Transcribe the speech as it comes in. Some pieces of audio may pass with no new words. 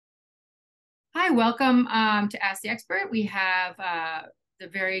Hi, welcome to Ask the Expert. We have the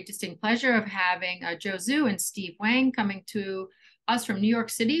very distinct pleasure of having Qiao Zhou and Steve Wang coming to us from New York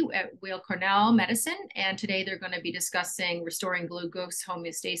City at Weill Cornell Medicine. And today they're going to be discussing restoring glucose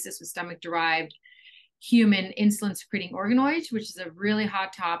homeostasis with stomach-derived human insulin-secreting organoids, which is a really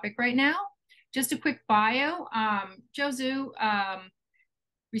hot topic right now. Just a quick bio. Qiao Zhou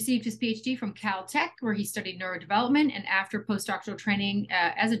received his PhD from Caltech, where he studied neurodevelopment, and after postdoctoral training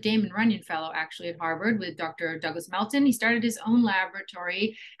as a Damon Runyon Fellow, actually at Harvard with Dr. Douglas Melton, he started his own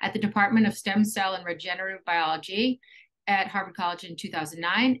laboratory at the Department of Stem Cell and Regenerative Biology at Harvard College in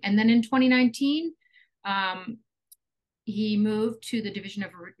 2009. And then in 2019, he moved to the Division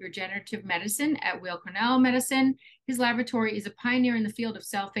of Regenerative Medicine at Weill Cornell Medicine. His laboratory is a pioneer in the field of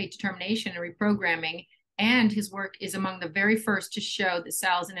cell fate determination and reprogramming, and his work is among the very first to show that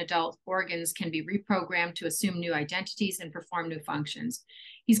cells in adult organs can be reprogrammed to assume new identities and perform new functions.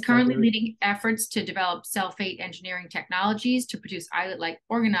 He's currently leading efforts to develop cell fate engineering technologies to produce islet-like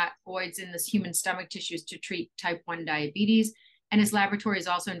organoids in the human stomach tissues to treat type 1 diabetes. And his laboratory is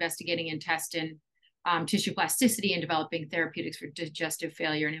also investigating intestine tissue plasticity and developing therapeutics for digestive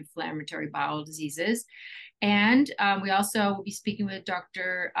failure and inflammatory bowel diseases. And we also will be speaking with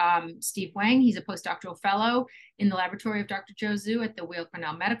Dr. Steve Wang. He's a postdoctoral fellow in the laboratory of Dr. Qiao Zhou at the Weill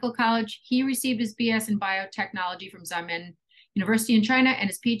Cornell Medical College. He received his BS in biotechnology from Xiamen University in China and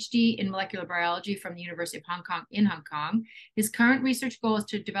his PhD in molecular biology from the University of Hong Kong in Hong Kong. His current research goal is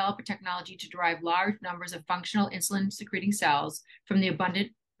to develop a technology to derive large numbers of functional insulin-secreting cells from the abundant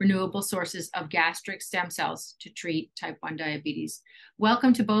renewable sources of gastric stem cells to treat type 1 diabetes.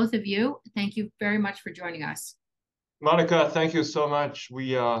 Welcome to both of you. Thank you very much for joining us. Monica, thank you so much.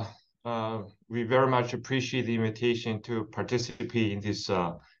 We very much appreciate the invitation to participate in this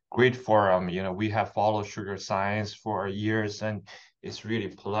great forum. You know, we have followed sugar science for years, and it's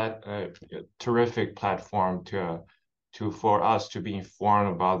really a terrific platform for us to be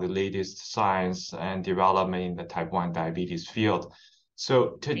informed about the latest science and development in the type 1 diabetes field.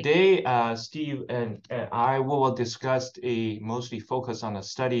 So today, Steve and I will discuss mostly focus on a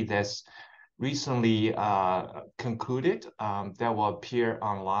study that's recently concluded that will appear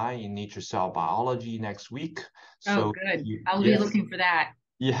online in Nature Cell Biology next week. Oh, good. I'll be looking for that.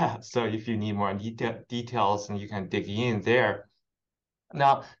 Yeah, so if you need more details, and you can dig in there.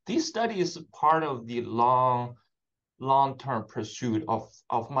 Now, this study is part of the long-term pursuit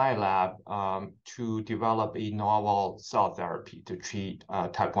of my lab to develop a novel cell therapy to treat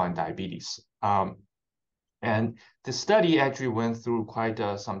type 1 diabetes. And the study actually went through quite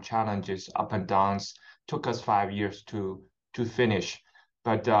some challenges, up and downs, took us 5 years to finish.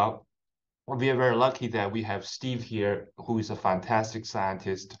 But we are very lucky that we have Steve here, who is a fantastic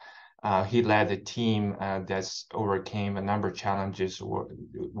scientist. He led the team that's overcame a number of challenges,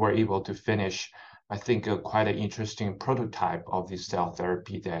 were able to finish, I think, quite an interesting prototype of this cell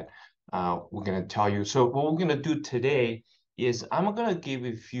therapy that we're going to tell you. So what we're going to do today is I'm going to give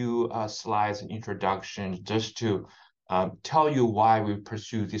a few slides and introduction just to tell you why we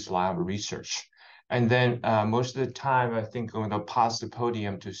pursue this line of research. And then most of the time, I think I'm going to pass the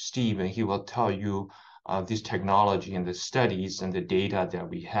podium to Steve, and he will tell you this technology and the studies and the data that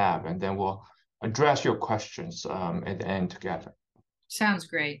we have. And then we'll address your questions at the end together. Sounds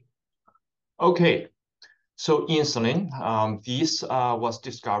great. Okay, so insulin, this was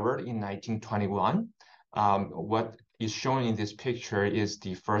discovered in 1921. What is shown in this picture is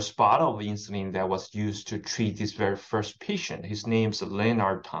the first bottle of insulin that was used to treat this very first patient. His name's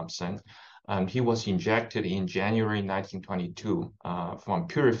Leonard Thompson. He was injected in January 1922 from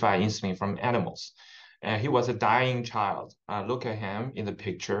purified insulin from animals. And he was a dying child. Look at him in the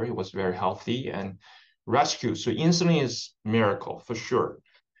picture. He was very healthy and rescued. So insulin is a miracle for sure.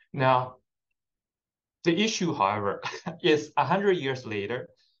 Now, the issue, however, is 100 years later,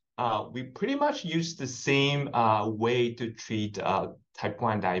 we pretty much use the same way to treat type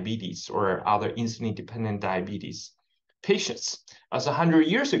 1 diabetes or other insulin-dependent diabetes patients as 100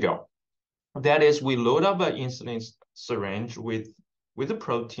 years ago. That is, we load up an insulin syringe with a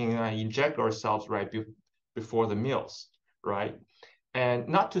protein and inject ourselves right before the meals, right? And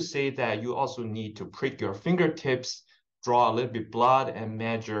not to say that you also need to prick your fingertips, draw a little bit blood, and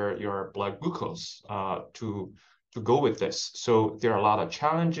measure your blood glucose to go with this. So there are a lot of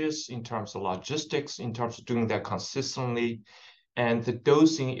challenges in terms of logistics, in terms of doing that consistently, and the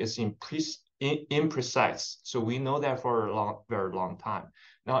dosing is imprecise. So we know that for a very long time.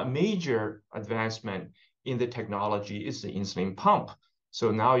 Now, a major advancement in the technology is the insulin pump.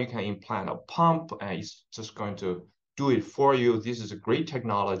 So now you can implant a pump, and it's just going to do it for you. This is a great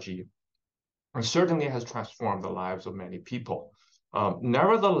technology, and certainly has transformed the lives of many people.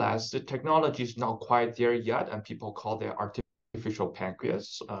 Nevertheless, the technology is not quite there yet, and people call that artificial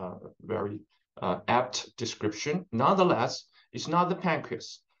pancreas, very apt description. Nonetheless, it's not the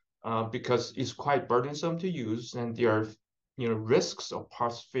pancreas because it's quite burdensome to use, and there are risks of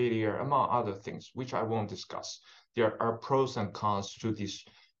parts failure, among other things, which I won't discuss. There are pros and cons to this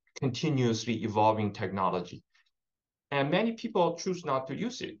continuously evolving technology. And many people choose not to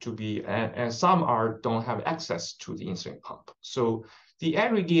use it and some don't have access to the insulin pump. So the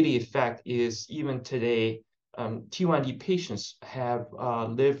aggregated effect is even today, T1D patients have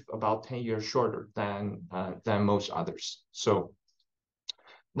lived about 10 years shorter than most others. So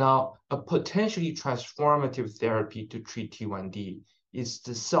now a potentially transformative therapy to treat T1D is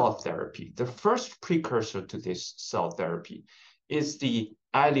the cell therapy. The first precursor to this cell therapy is the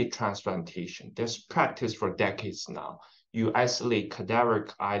islet transplantation. That's practiced for decades now. You isolate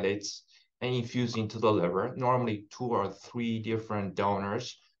cadaveric islets and infuse into the liver. Normally 2 or 3 different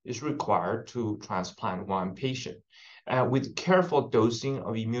donors is required to transplant one patient. With careful dosing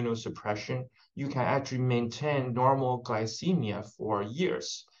of immunosuppression, you can actually maintain normal glycemia for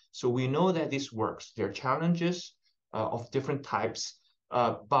years. So we know that this works. There are challenges of different types,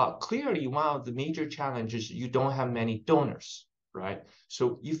 but clearly one of the major challenges, you don't have many donors, right?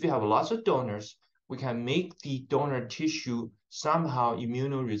 So if you have lots of donors, we can make the donor tissue somehow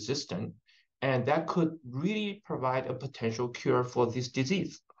immunoresistant, and that could really provide a potential cure for this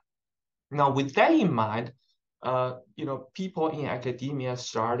disease. Now, with that in mind, people in academia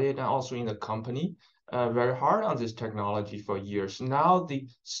started, and also in the company, very hard on this technology for years. Now, the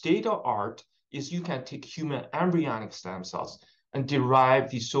state of art is you can take human embryonic stem cells and derive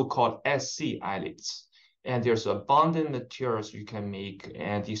the so-called SC islets. And there's abundant materials you can make,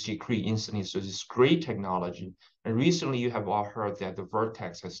 and you secrete insulin. So it's great technology. And recently, you have all heard that the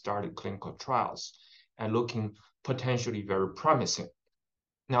Vertex has started clinical trials and looking potentially very promising.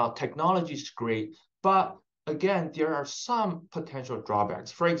 Now, technology is great, but again, there are some potential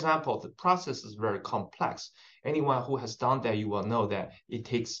drawbacks. For example, the process is very complex. Anyone who has done that, you will know that it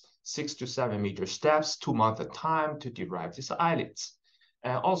takes 6 to 7 major steps, 2 months at time to derive these islets.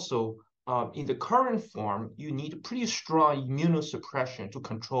 And also, in the current form, you need pretty strong immunosuppression to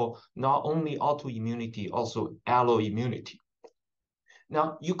control not only autoimmunity, also alloimmunity.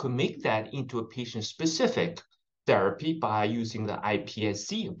 Now, you can make that into a patient-specific therapy by using the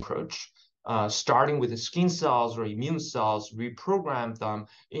iPSC approach, starting with the skin cells or immune cells, reprogram them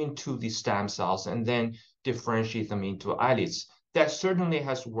into the stem cells, and then differentiate them into islets. That certainly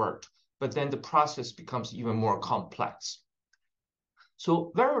has worked, but then the process becomes even more complex.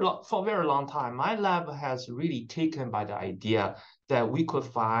 So for a very long time, my lab has really taken by the idea that we could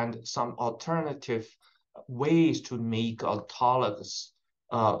find some alternative ways to make autologous,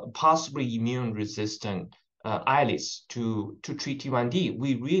 possibly immune-resistant islets to treat T1D.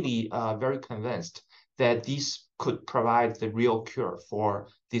 We really are very convinced that these could provide the real cure for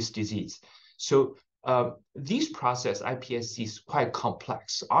this disease. So this process, iPSC, is quite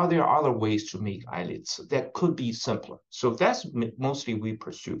complex. Are there other ways to make islets that could be simpler? So that's mostly we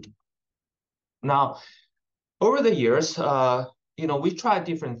pursued. Now, over the years, we tried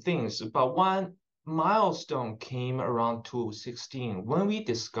different things, but one milestone came around 2016 when we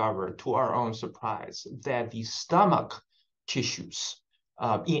discovered, to our own surprise, that the stomach tissues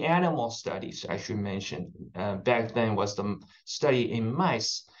in animal studies, I should mention, back then was the study in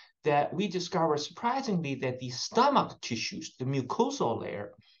mice, that we discovered surprisingly that the stomach tissues, the mucosal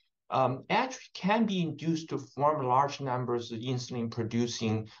layer, actually can be induced to form large numbers of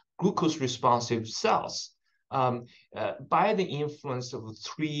insulin-producing glucose-responsive cells by the influence of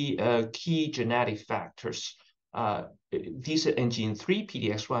 3 key genetic factors. These are engine 3,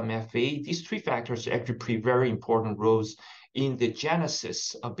 PDX1, MFA. These 3 factors actually play very important roles in the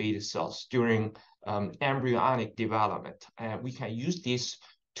genesis of beta cells during embryonic development. And we can use these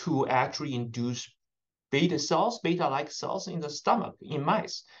to actually induce beta cells, beta-like cells in the stomach in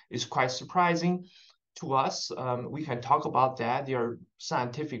mice. It's quite surprising to us. We can talk about that. There are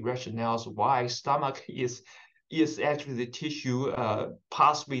scientific rationales why stomach is actually the tissue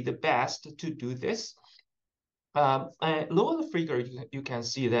possibly the best to do this. And lower the figure, you can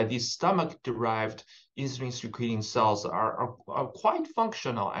see that these stomach-derived insulin-secreting cells are quite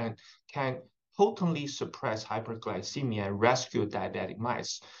functional and can potently suppress hyperglycemia and rescue diabetic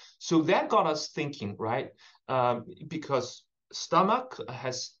mice. So that got us thinking, right? Because stomach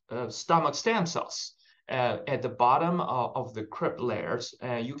has stomach stem cells at the bottom of the crypt layers,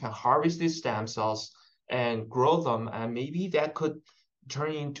 and you can harvest these stem cells and grow them, and maybe that could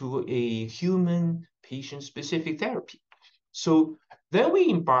turn into a human patient-specific therapy. So then we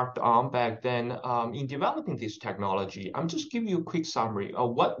embarked on back then in developing this technology. I'm just giving you a quick summary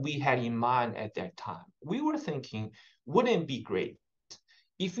of what we had in mind at that time. We were thinking, wouldn't it be great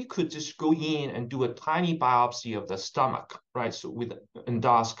if we could just go in and do a tiny biopsy of the stomach, right? So with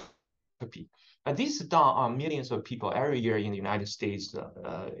endoscopy. And this is done on millions of people every year in the United States,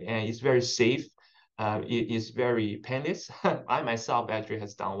 and it's very safe. It is very painless. I myself actually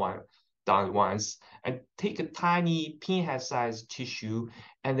has done once, and take a tiny pinhead sized tissue,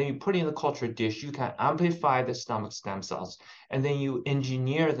 and then you put it in the culture dish. You can amplify the stomach stem cells, and then you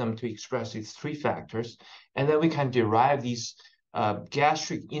engineer them to express these three factors, and then we can derive these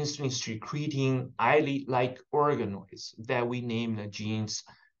gastric insulin-secreting islet-like organoids that we name the genes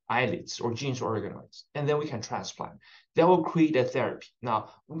islets or genes organoids, and then we can transplant. That will create a therapy. Now,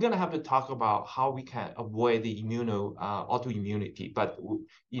 we're going to have to talk about how we can avoid the autoimmunity, but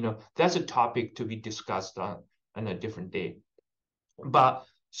that's a topic to be discussed on a different day. But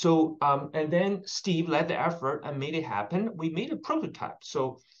so, and then Steve led the effort and made it happen. We made a prototype.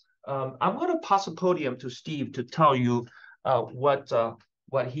 So I'm going to pass the podium to Steve to tell you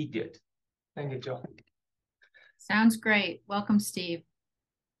what he did. Thank you, Joe. Sounds great. Welcome, Steve.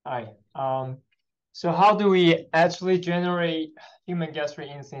 Hi. So how do we actually generate human gastric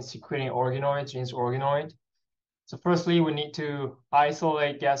insulin-secreting organoid, genes organoid? So firstly, we need to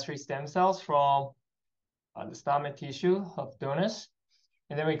isolate gastric stem cells from the stomach tissue of donors,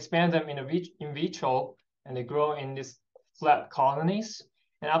 and then we expand them in vitro, and they grow in these flat colonies.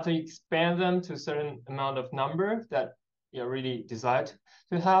 And after you expand them to a certain amount of number that you really desire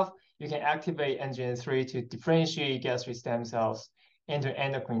to have, you can activate NGN3 to differentiate gastric stem cells into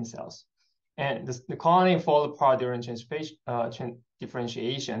endocrine cells. And the colony fall apart during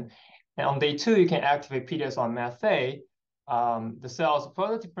differentiation. And on day 2, you can activate PDS1-MAP-A. The cells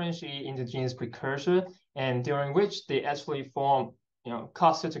further differentiate into genes precursor, and during which they actually form,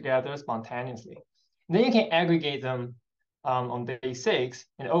 cluster together spontaneously. And then you can aggregate them on day 6,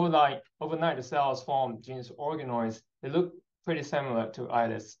 and overnight the cells form genes organoids. They look pretty similar to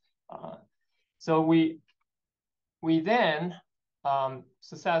islets. So we then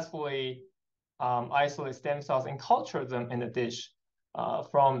successfully isolate stem cells and culture them in a dish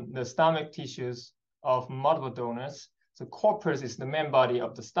from the stomach tissues of multiple donors. So corpus is the main body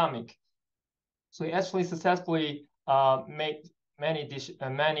of the stomach. So we actually successfully make many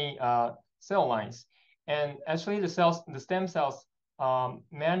cell lines. And actually the stem cells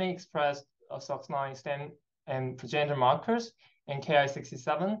mainly express SOX9 stem and progenitor markers and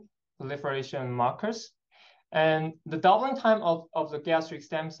Ki67 proliferation markers. And the doubling time of the gastric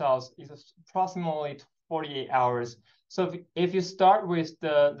stem cells is approximately 48 hours. So if you start with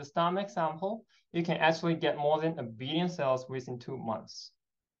the stomach sample, you can actually get more than 1 billion cells within 2 months.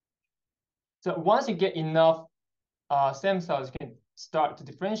 So once you get enough stem cells, you can start to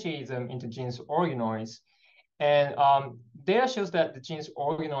differentiate them into genes organoids. And data shows that the genes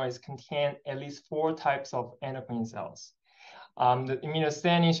organoids contain at least 4 types of endocrine cells. The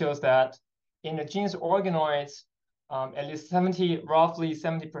immunostaining shows that in the genes organoids, at least roughly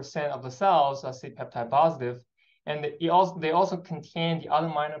 70% of the cells are C-peptide positive. And they also contain the other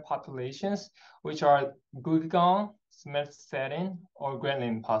minor populations, which are glucagon, somatostatin, or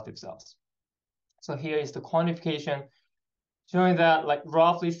ghrelin positive cells. So here is the quantification showing that like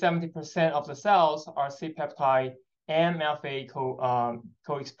roughly 70% of the cells are C-peptide and MAP-A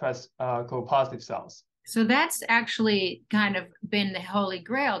co-express co-positive cells. So that's actually kind of been the holy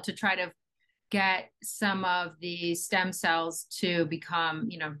grail to try to get some of the stem cells to become,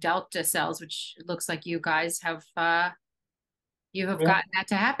 delta cells, which looks like you guys have gotten that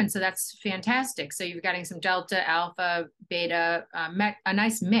to happen. So that's fantastic. So you're getting some delta, alpha, beta, a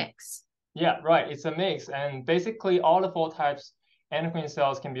nice mix. Yeah, right. It's a mix, and basically all the 4 types endocrine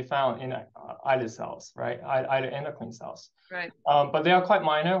cells can be found in islet cells, right? Islet endocrine cells. Right. But they are quite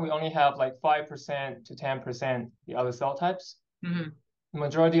minor. We only have like 5% to 10% the other cell types. Mm-hmm. The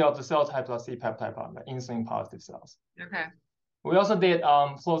majority of the cell types are C-peptide positive, insulin positive cells. Okay. We also did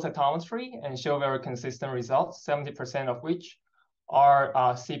flow cytometry and show very consistent results, 70% of which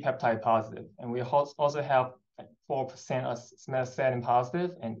are C-peptide positive. And we also have 4% are somatostatin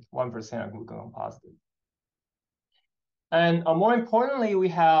positive and 1% are glucagon positive. And more importantly, we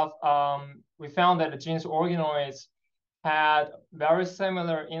found that the genes organoids had very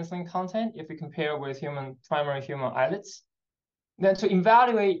similar insulin content if we compare with primary human islets. Then to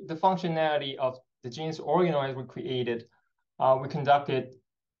evaluate the functionality of the genes organoids we created, we conducted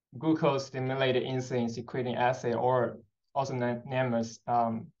glucose-stimulated insulin-secreting assay, or also named as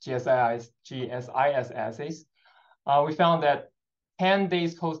GSIS assays. We found that 10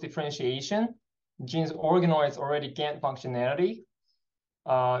 days post-differentiation, genes organoids already gain functionality,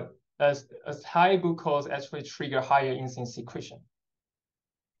 as high glucose actually trigger higher insulin secretion.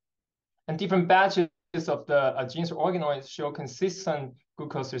 And different batches of the genes organoids show consistent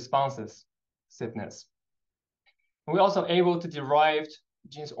glucose responses, stiffness. We're also able to derive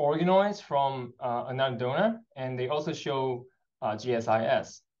genes organoids from another donor, and they also show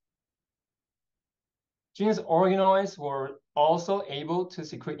GSIS. Genes organoids were also able to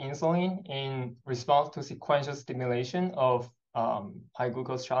secrete insulin in response to sequential stimulation of high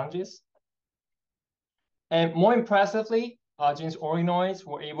glucose challenges. And more impressively, genes organoids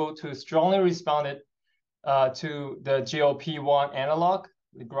were able to strongly respond to the GLP-1 analog,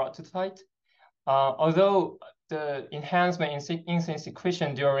 the liraglutide. Although the enhancement in insulin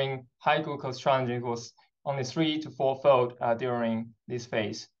secretion during high glucose challenges was only 3- to 4-fold during this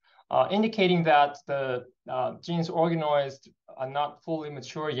phase, indicating that the genes organoids are not fully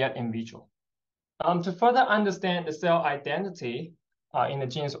mature yet in vitro. To further understand the cell identity in the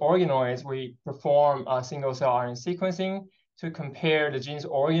genes organoids, we perform single-cell RNA sequencing to compare the genes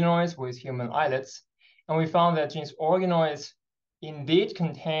organoids with human islets. And we found that genes organoids indeed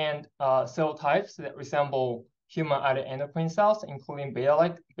contain cell types that resemble human islet endocrine cells, including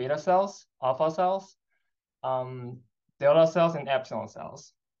beta cells, alpha cells, delta cells, and epsilon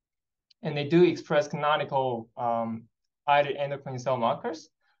cells. And they do express canonical islet endocrine cell markers.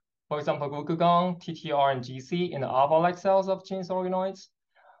 For example, glucagon, TTR, and GC in the alpha-like cells of genes organoids,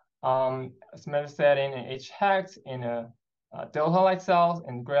 somatostatin and H-hex in the delta-like cells,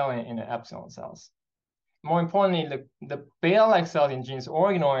 and ghrelin in the epsilon cells. More importantly, the beta-like cells in genes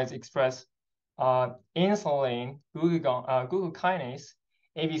organoids express insulin, glucokinase,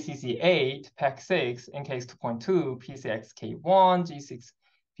 ABCC8, PEC6, NKX2.2, PCXK1, G6,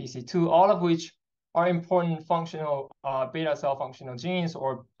 PC2, all of which are important functional beta cell functional genes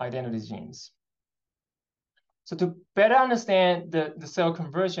or identity genes. So to better understand the cell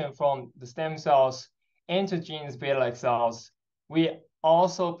conversion from the stem cells into genes beta-like cells, we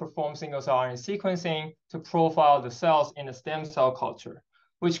also perform single-cell RNA sequencing to profile the cells in the stem cell culture,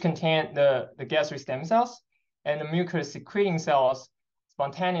 which contain the gastric stem cells and the mucus secreting cells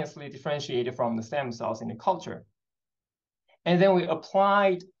spontaneously differentiated from the stem cells in the culture. And then we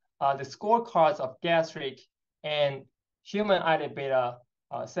applied the scorecards of gastric and human islet beta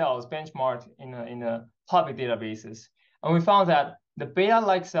cells benchmarked in the public databases. And we found that the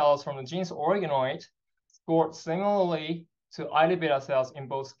beta-like cells from the genes organoid scored similarly to islet beta cells in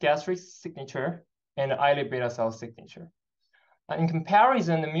both gastric signature and the islet beta cell signature. In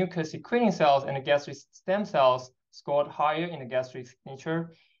comparison, the mucus secreting cells and the gastric stem cells scored higher in the gastric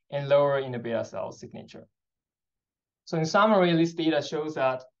signature and lower in the beta cell signature. So in summary, this data shows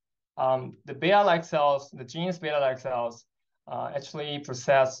that the beta-like cells, the genes beta-like cells, actually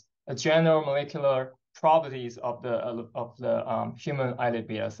possess a general molecular properties of the human islet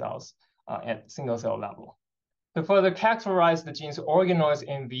beta cells at single cell level. To further characterize the genes organoids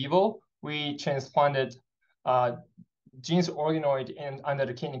in vivo, we transplanted genes organoid under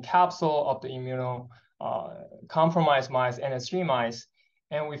the kidney capsule of the immunocompromised mice, NS3 mice,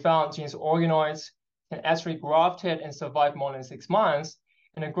 and we found genes organoids can actually grafted and survive more than 6 months,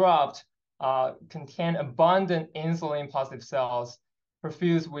 and the graft contain abundant insulin-positive cells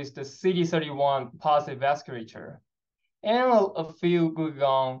perfused with the CD31 positive vasculature, and a few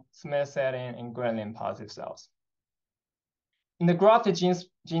glucagon, somatostatin, and ghrelin positive cells. In the grafted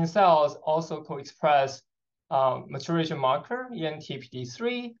gene cells also co-express maturation marker,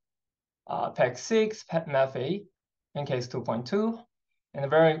 ENTPD3, PEC6, PETMF8, NKX2.2, and a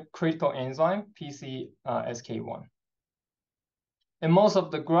very critical enzyme, PCSK1. And most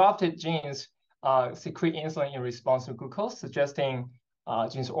of the grafted genes secrete insulin in response to glucose, suggesting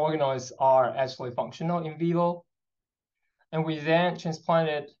genes organoids are actually functional in vivo. And we then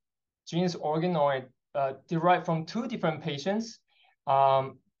transplanted genes organoid derived from 2 different patients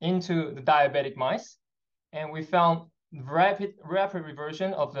into the diabetic mice, and we found rapid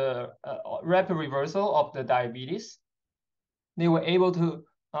reversal of the diabetes. They were able to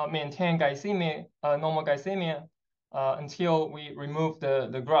maintain glycemia, normal glycemia, until we removed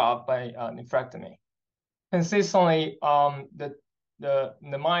the graft by nephrectomy. Consistently, the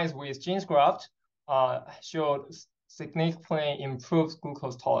mice with genes graft showed significantly improved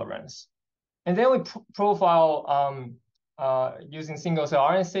glucose tolerance. And then we profile using single-cell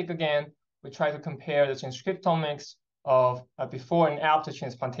RNA-seq again. We try to compare the transcriptomics of before and after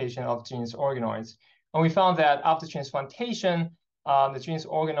transplantation of genes organoids. And we found that after transplantation, the genes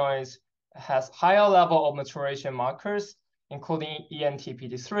organoids has higher level of maturation markers, including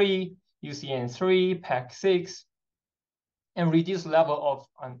ENTPD3, UCN3, PEC6, and reduce level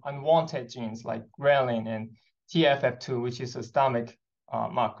of unwanted genes like ghrelin and TFF2, which is a stomach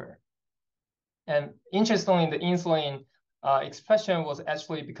marker. And interestingly, the insulin expression was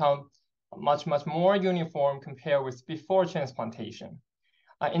actually become much more uniform compared with before transplantation.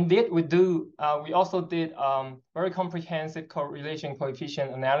 Indeed, we also did very comprehensive correlation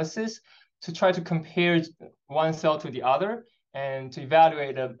coefficient analysis to try to compare one cell to the other and to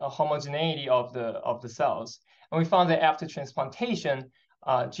evaluate a homogeneity of the cells. And we found that after transplantation,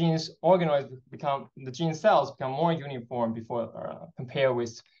 the gene cells become more uniform before compared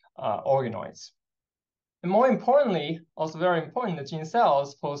with organoids. And more importantly, also very important, the gene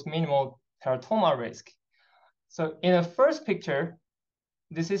cells pose minimal teratoma risk. So in the first picture,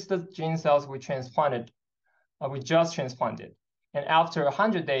 this is the gene cells we just transplanted. And after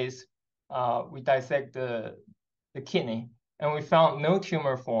 100 days, we dissect the kidney, and we found no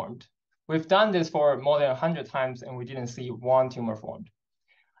tumor formed. We've done this for more than 100 times, and we didn't see one tumor formed.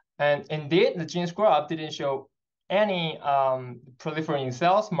 And indeed, the gene scrub didn't show any proliferating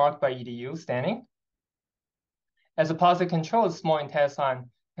cells marked by EDU staining. As a positive control, the small intestine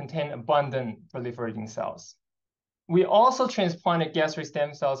contained abundant proliferating cells. We also transplanted gastric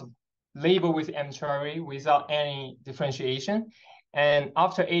stem cells labeled with mCherry without any differentiation. And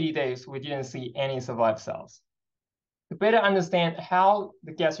after 80 days, we didn't see any survived cells. To better understand how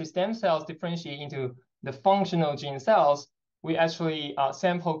the gastric stem cells differentiate into the functional gene cells, we actually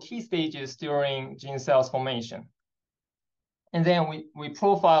sample key stages during gene cells formation. And then we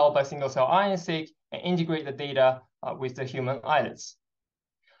profile by single cell RNA-seq and integrate the data with the human islets.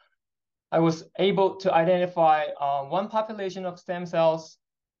 I was able to identify one population of stem cells,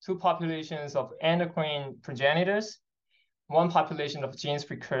 two populations of endocrine progenitors, one population of genes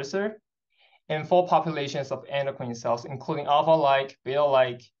precursor, and 4 populations of endocrine cells, including alpha-like,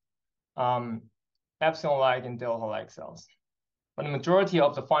 beta-like, epsilon-like, and delta-like cells. But the majority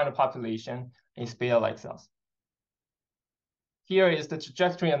of the final population is beta-like cells. Here is the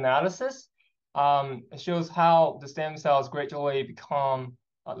trajectory analysis. It shows how the stem cells gradually become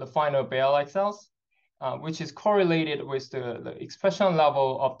the final beta-like cells, which is correlated with the expression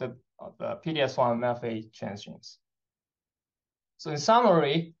level of the PDS1 MFA transgenes. So in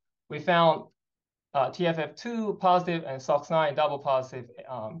summary, we found TFF2 positive and SOX9 double positive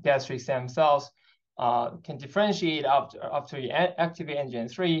gastric stem cells can differentiate after you activate antigen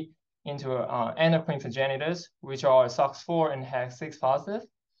 3 into endocrine progenitors, which are SOX4 and HEX6 positive.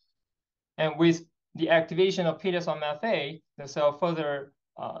 And with the activation of PDS1 MFA, the cell further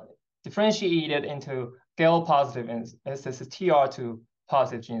differentiated into GAL positive and SSTR2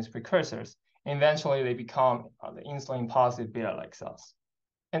 positive genes precursors. And eventually, they become the insulin positive beta-like cells.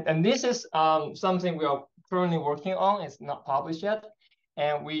 And this is something we are currently working on. It's not published yet.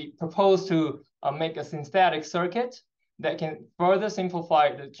 And we propose to make a synthetic circuit that can further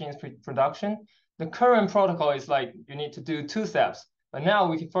simplify the genes production. The current protocol is like you need to do 2 steps, but now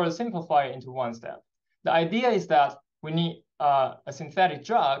we can further simplify it into 1 step. The idea is that we need a synthetic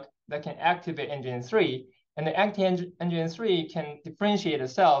drug that can activate antigen 3, and the active antigen 3 can differentiate the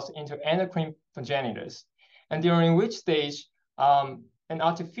cells into endocrine progenitors, and during which stage an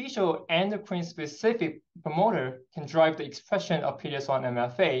artificial endocrine-specific promoter can drive the expression of PDS1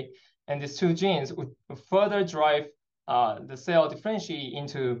 MFA, and these 2 genes would further drive the cell differentiate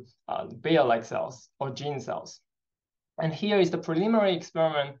into beta-like cells or gene cells. And here is the preliminary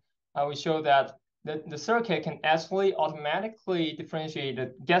experiment. We show that the circuit can actually automatically differentiate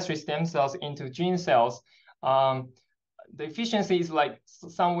the gastric stem cells into gene cells. The efficiency is like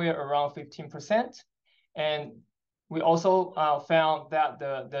somewhere around 15%. And we also found that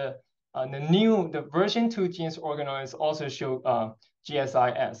the version 2 genes organoids also show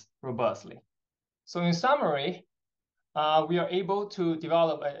GSIS robustly. So in summary, we are able to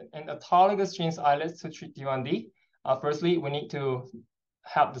develop an autologous genes islet to treat D1D. Firstly, we need to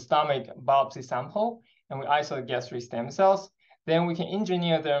have the stomach biopsy sample, and we isolate gastric stem cells. Then we can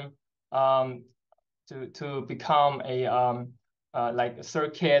engineer them to become like a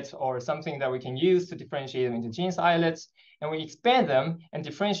circuit or something that we can use to differentiate them into genes islets. And we expand them and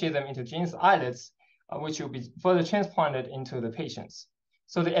differentiate them into genes islets, which will be further transplanted into the patients.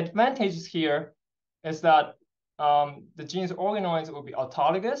 So the advantages here is that the genes organoids will be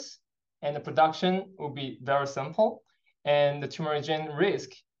autologous, and the production will be very simple, and the tumorigen risk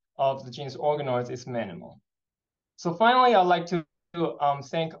of the genes organoids is minimal. So finally, I'd like to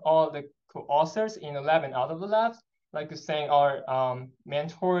thank all the co-authors in the lab and out of the lab. I'd like to thank our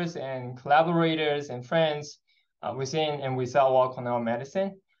mentors and collaborators and friends within and without Weill Cornell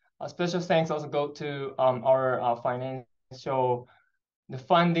Medicine. A special thanks also go to our financial, the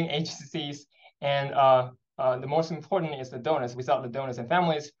funding agencies, and the most important is the donors. Without the donors and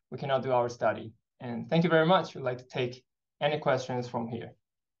families, we cannot do our study. And thank you very much. We'd like to take any questions from here.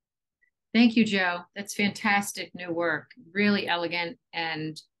 Thank you, Joe. That's fantastic new work. Really elegant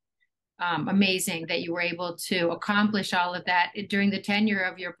and amazing that you were able to accomplish all of that during the tenure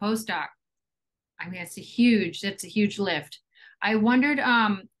of your postdoc. I mean, that's a huge lift. I wondered,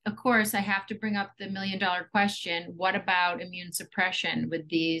 of course, I have to bring up the $1 million question. What about immune suppression with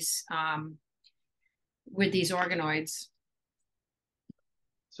these organoids?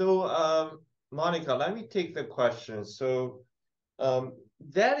 So, Monica, let me take the question. So,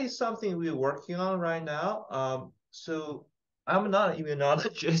 that is something we're working on right now. So I'm not an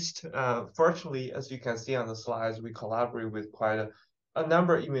immunologist. Fortunately, as you can see on the slides, we collaborate with quite a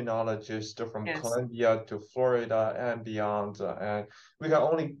number of immunologists from Columbia to Florida and beyond. And we can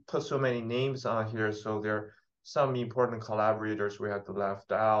only put so many names on here. So there are some important collaborators we have to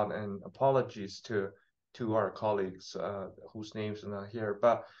left out, and apologies to our colleagues whose names are not here.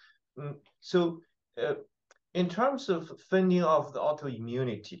 But in terms of fending off the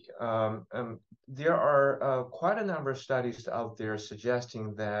autoimmunity, there are quite a number of studies out there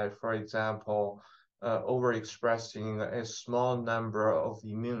suggesting that, for example, overexpressing a small number of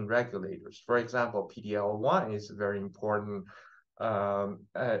immune regulators. For example, PD-L1 is a very important, how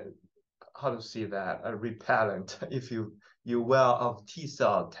to say that, a repellent, if you will, of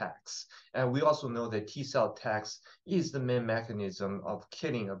T-cell attacks. And we also know that T-cell attacks is the main mechanism of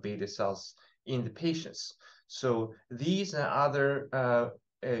killing of beta cells in the patients. So these and other,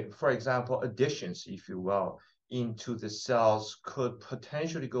 for example, additions, if you will, into the cells could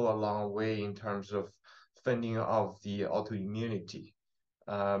potentially go a long way in terms of fending off the autoimmunity.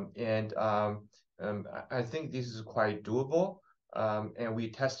 I think this is quite doable, and we're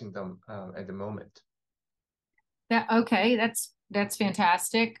testing them at the moment. Okay, that's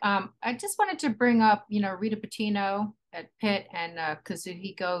fantastic. I just wanted to bring up, Rita Patino at Pitt and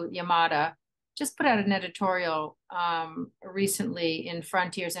Kazuhiko Yamada just put out an editorial recently in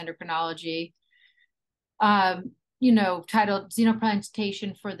Frontiers Endocrinology, titled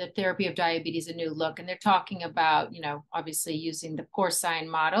Xenoplantation for the Therapy of Diabetes, A New Look. And they're talking about, obviously using the porcine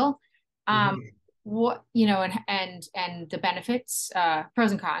model, what, and the benefits,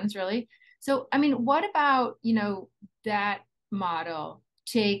 pros and cons, really. So, I mean, what about, that model,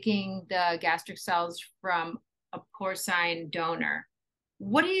 taking the gastric cells from a porcine donor?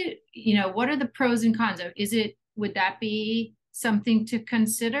 What what are the pros and cons of? Would that be something to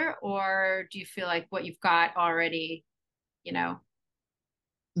consider, or do you feel like what you've got already,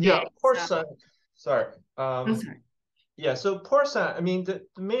 Yeah, porcine. Sorry. Sorry. Yeah, so porcine, I mean, the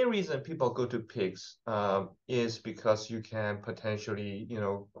main reason people go to pigs is because you can potentially,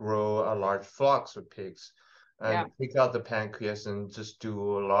 grow a large flocks of pigs and take out the pancreas and just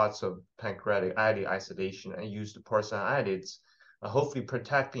do lots of pancreatic islet isolation and use the porcine islets, hopefully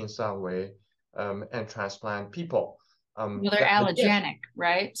protect in some way, and transplant people. Well, they're allogenic,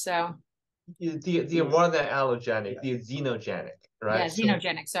 right? So the more than allogenic, the xenogenic, right? Yeah,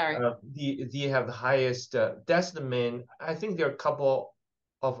 xenogenic, sorry. They have the highest, that's the main, I think there are a couple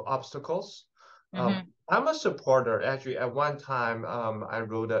of obstacles. I'm a supporter, actually. At one time, I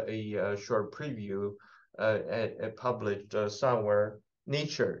wrote a short preview published somewhere,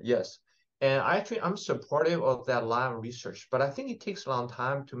 Nature, yes. And actually, I'm supportive of that line of research, but I think it takes a long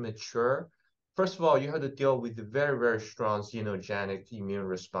time to mature. First of all, you have to deal with the very, very strong xenogenic immune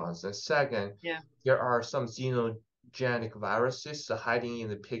response. And second, there are some xenogenic viruses hiding in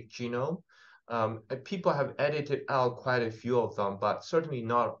the pig genome. People have edited out quite a few of them, but certainly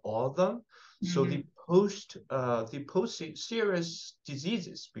not all of them. So they pose serious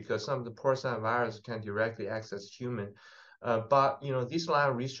diseases because some of the porcine virus can directly access human. But this line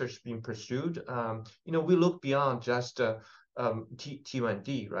of research being pursued, we look beyond just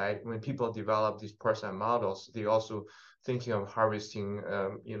T1D, right? When people develop these porcine models, they also thinking of harvesting,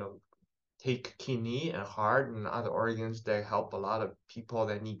 take kidney and heart and other organs that help a lot of people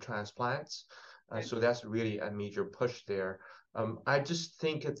that need transplants. So that's really a major push there. I just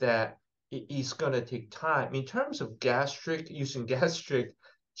think that it's going to take time. In terms of using gastric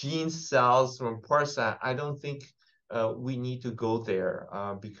gene cells from porcine, I don't think we need to go there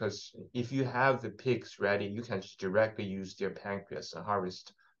because if you have the pigs ready, you can just directly use their pancreas and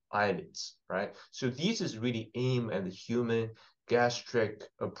harvest islets, right? So this is really aimed at the human gastric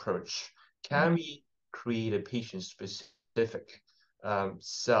approach. Can we create a patient-specific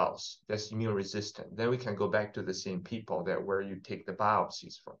cells that's immune resistant? Then we can go back to the same people where you take the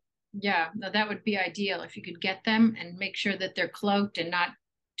biopsies from. Yeah, no, that would be ideal if you could get them and make sure that they're cloaked and not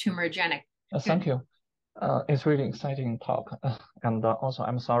tumorigenic. Thank you. It's really exciting talk. And also,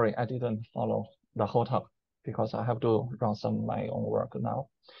 I'm sorry, I didn't follow the whole talk. because I have to run some of my own work now.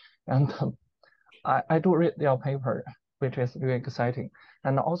 And I do read your paper, which is really exciting.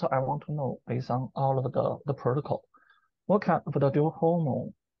 And also I want to know, based on all of the protocol, what kind of the dual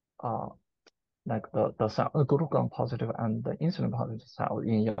hormone, like the cell, glucagon positive and the insulin positive cell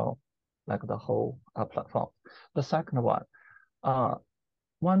in your, like the whole platform. The second one,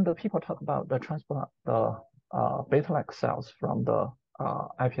 when the people talk about the transplant, the beta-like cells from the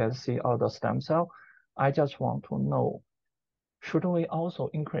iPSC or the stem cell, I just want to know, should we also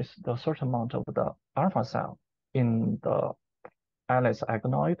increase the certain amount of the alpha cell in the islet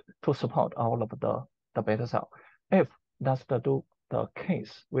organoid to support all of the beta cell? If that's the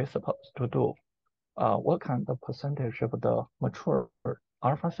case we're supposed to do, what kind of percentage of the mature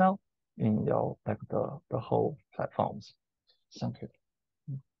alpha cell in your, like the whole platforms? Thank you.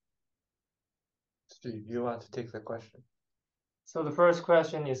 Steve, you want to take the question? So the first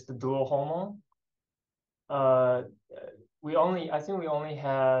question is the dual hormone. I think we only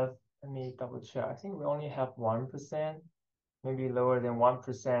have, let me double check. I think we only have 1%, maybe lower than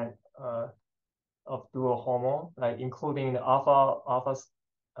 1% of dual hormone, like including the alpha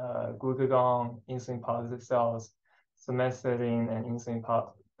glucagon, insulin positive cells, somatostatin, and insulin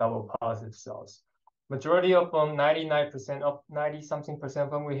double positive cells. Majority of them, 99% of 90-something%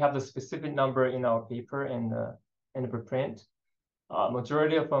 of them, we have the specific number in our paper in the preprint.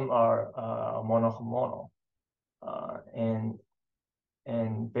 Majority of them are monohormonal and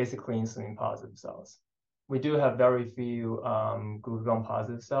basically insulin positive cells. We do have very few glucagon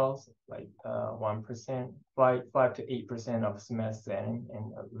positive cells, like 1%, 5 to 8% of somatostatin,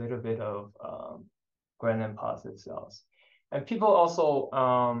 and a little bit of ghrelin positive cells. And people also,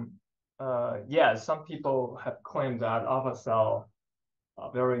 some people have claimed that alpha cell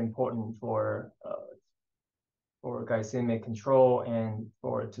are very important for glycemic control and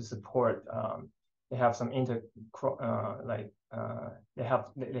to support. They have some they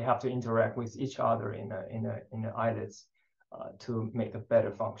have to interact with each other in the islets to make the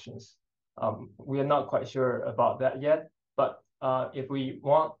better functions. We are not quite sure about that yet, but if we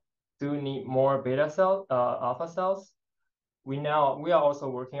need more alpha cells, we are also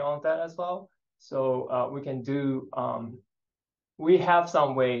working on that as well. So we can do, we have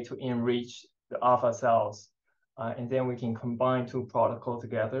some way to enrich the alpha cells, and then we can combine two protocols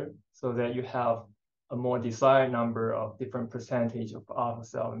together so that you have a more desired number of different percentage of alpha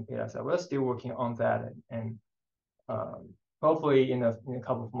cell and beta cell. We're still working on that, and hopefully in a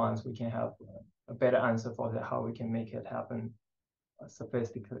couple of months we can have a better answer for that, how we can make it happen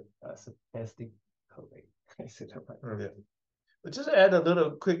sophisticatedly. Yeah. But just add a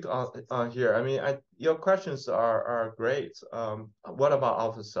little quick on here. I mean, your questions are great. What about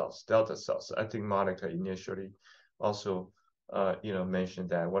alpha cells, delta cells? I think Monica initially also mentioned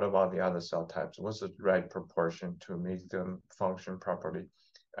that. What about the other cell types? What's the right proportion to make them function properly?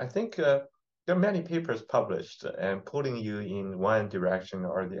 I think there are many papers published and pulling you in one direction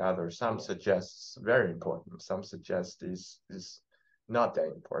or the other. Some suggest very important. Some suggest is not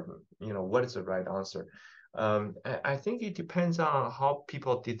that important. What is the right answer? I think it depends on how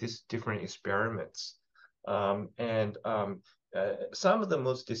people did these different experiments. Some of the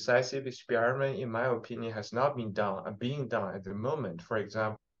most decisive experiment, in my opinion, has not been being done at the moment. For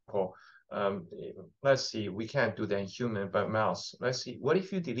example, let's see, we can't do that in human, but mouse. Let's see, what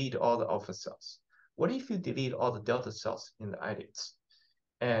if you delete all the alpha cells? What if you delete all the delta cells in the islets?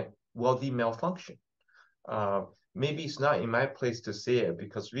 And will they malfunction? Maybe it's not in my place to say it,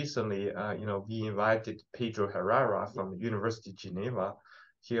 because recently, we invited Pedro Herrera from the University of Geneva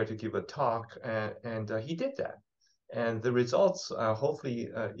here to give a talk, and he did that. And the results,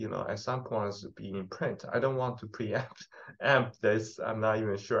 hopefully, at some point will be in print. I don't want to preempt this. I'm not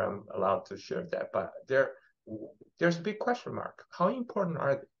even sure I'm allowed to share that, but there's a big question mark. How important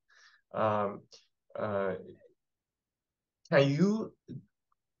are they? Can you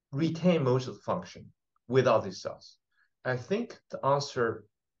retain most of the function without these cells? I think the answer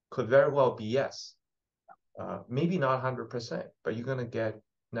could very well be yes. Maybe not 100%, but you're going to get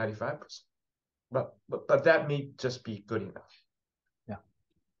 95%. But that may just be good enough. Yeah.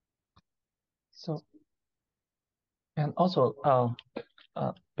 So, and also,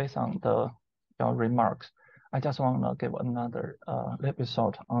 based on your remarks, I just want to give another little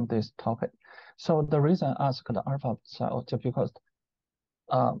thought on this topic. So the reason I asked the alpha cell just because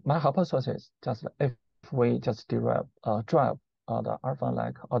my hypothesis just if we just drive the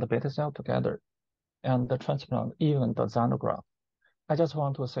alpha or the beta cell together and the transplant, even the xenograft, I just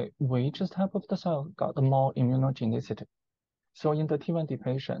want to say which type of the cell got the more immunogenicity. So in the T1D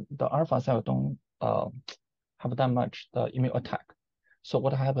patient, the alpha cell don't have that much the immune attack. So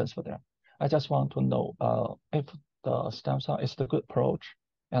what happens for them? I just want to know if the stem cell is the good approach,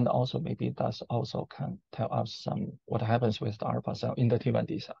 and also maybe that's also can tell us some what happens with the alpha cell in the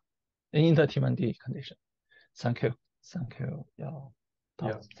T1D cell, in the T1D condition. Thank you. Thank you. Yeah.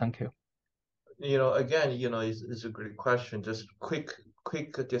 Thank you. Again, it's a great question. Just quick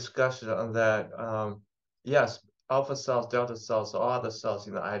discussion on that. Yes, alpha cells, delta cells, all other cells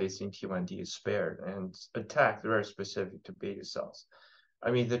in the islets in T1D is spared and attacked very specific to beta cells. I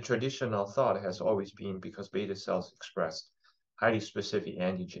mean, the traditional thought has always been because beta cells express highly specific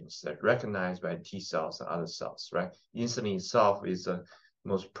antigens that recognized by T cells and other cells, right? Insulin itself is the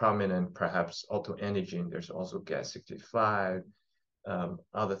most prominent, perhaps, autoantigen. There's also Gas65,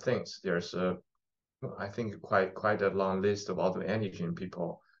 other things. There's I think quite a long list of autoantigen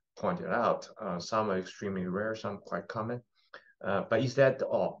people pointed out. Some are extremely rare, some quite common. But is that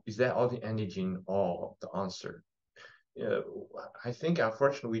all? Is that all the antigen all the answer? I think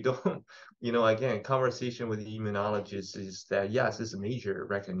unfortunately we don't, again, conversation with the immunologists is that yes, it's a major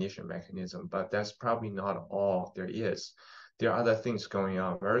recognition mechanism, but that's probably not all there is. There are other things going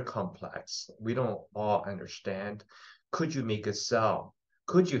on, very complex. We don't all understand. Could you make a cell?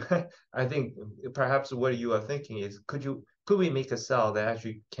 Could you, I think perhaps what you are thinking is, could we make a cell that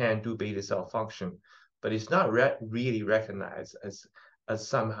actually can do beta cell function, but it's not really recognized as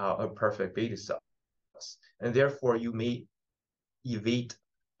somehow a perfect beta cell? And therefore you may evade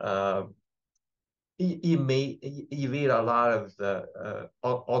a lot of the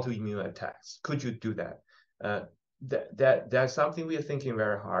autoimmune attacks. Could you do that? That's something we are thinking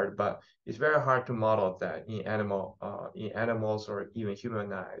very hard, but it's very hard to model that in animals or even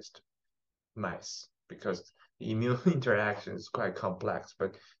humanized mice, because the immune interaction is quite complex,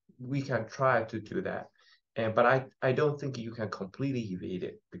 but we can try to do that. But I don't think you can completely evade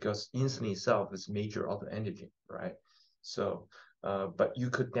it, because insulin itself is major autoantigen, right? So, but you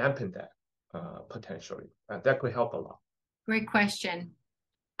could dampen that potentially. That could help a lot. Great question.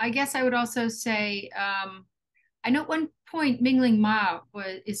 I guess I would also say, I know at one point Mingling Ma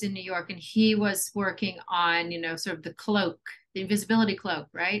is in New York, and he was working on, sort of the cloak, the invisibility cloak,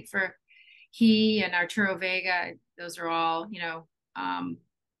 right? For he and Arturo Vega, those are all,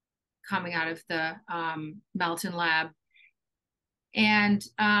 coming out of the Melton lab. And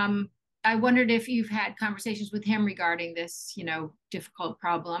I wondered if you've had conversations with him regarding this, difficult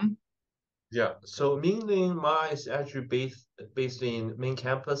problem. Yeah, so Mingling Ma is actually based in main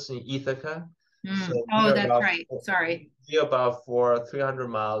campus in Ithaca. So that's right. Sorry. We're about 300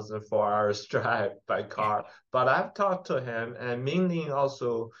 miles and 4 hours drive by car. But I've talked to him, and Mingling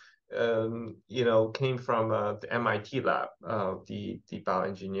also came from the MIT lab, the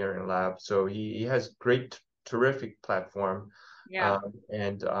bioengineering lab. So he has great, terrific platform. Yeah.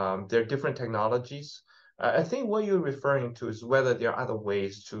 And there are different technologies. I think what you're referring to is whether there are other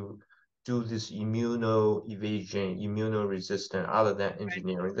ways to do this immuno-evasion, immuno-resistant, other than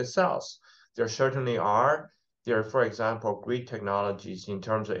engineering the cells. There certainly are. There are, for example, great technologies in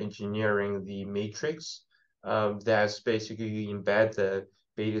terms of engineering the matrix. That's basically you embed the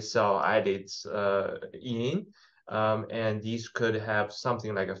beta cell islets in, and these could have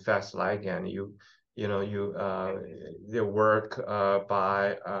something like a fast ligand. Their work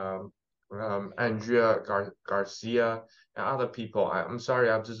by Andrea Garcia and other people. I'm sorry,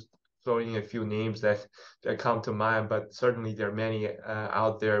 I'm just throwing a few names that come to mind, but certainly there are many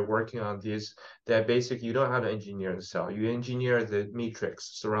out there working on this, that basically you don't have to engineer the cell. You engineer the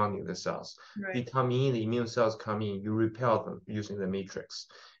matrix surrounding the cells. Right. They come in, the immune cells come in, you repel them using the matrix.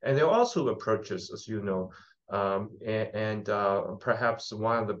 And there are also approaches, as you know, and perhaps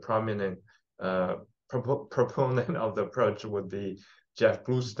one of the prominent proponent of the approach would be Jeff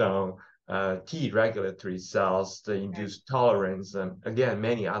Bluestone, T regulatory cells, the induced tolerance, and again,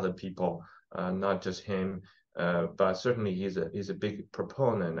 many other people, not just him, but certainly he's a big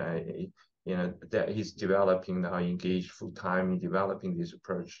proponent. That he's developing now, engaged full time in developing this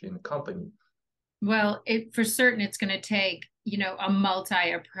approach in the company. Well, for certain, it's going to take a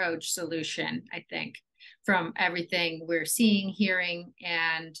multi-approach solution, I think, from everything we're seeing, hearing,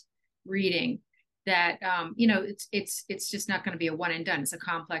 and reading. That it's just not going to be a one and done. It's a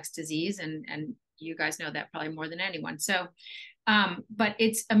complex disease, and you guys know that probably more than anyone. So, but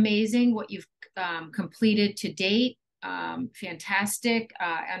it's amazing what you've completed to date. Fantastic.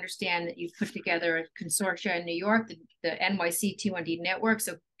 I understand that you've put together a consortia in New York, the NYC T1D network.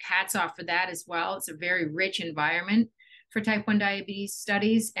 So hats off for that as well. It's a very rich environment for type 1 diabetes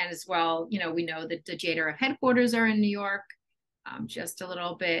studies, and as well, we know that the JDRF headquarters are in New York, just a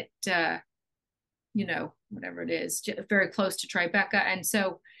little bit. Whatever it is, very close to Tribeca. And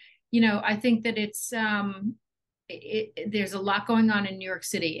so, I think that it's there's a lot going on in New York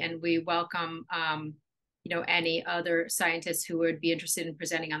City, and we welcome any other scientists who would be interested in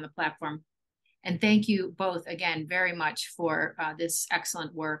presenting on the platform. And thank you both again very much for this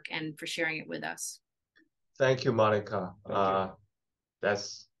excellent work and for sharing it with us. Thank you, Monica.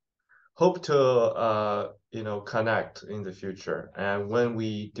 That's hope to connect in the future. And when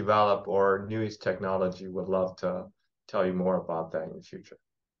we develop our newest technology, we'd love to tell you more about that in the future.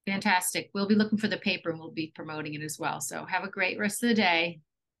 Fantastic. We'll be looking for the paper and we'll be promoting it as well. So have a great rest of the day.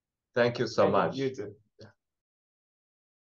 Thank you so much. You too.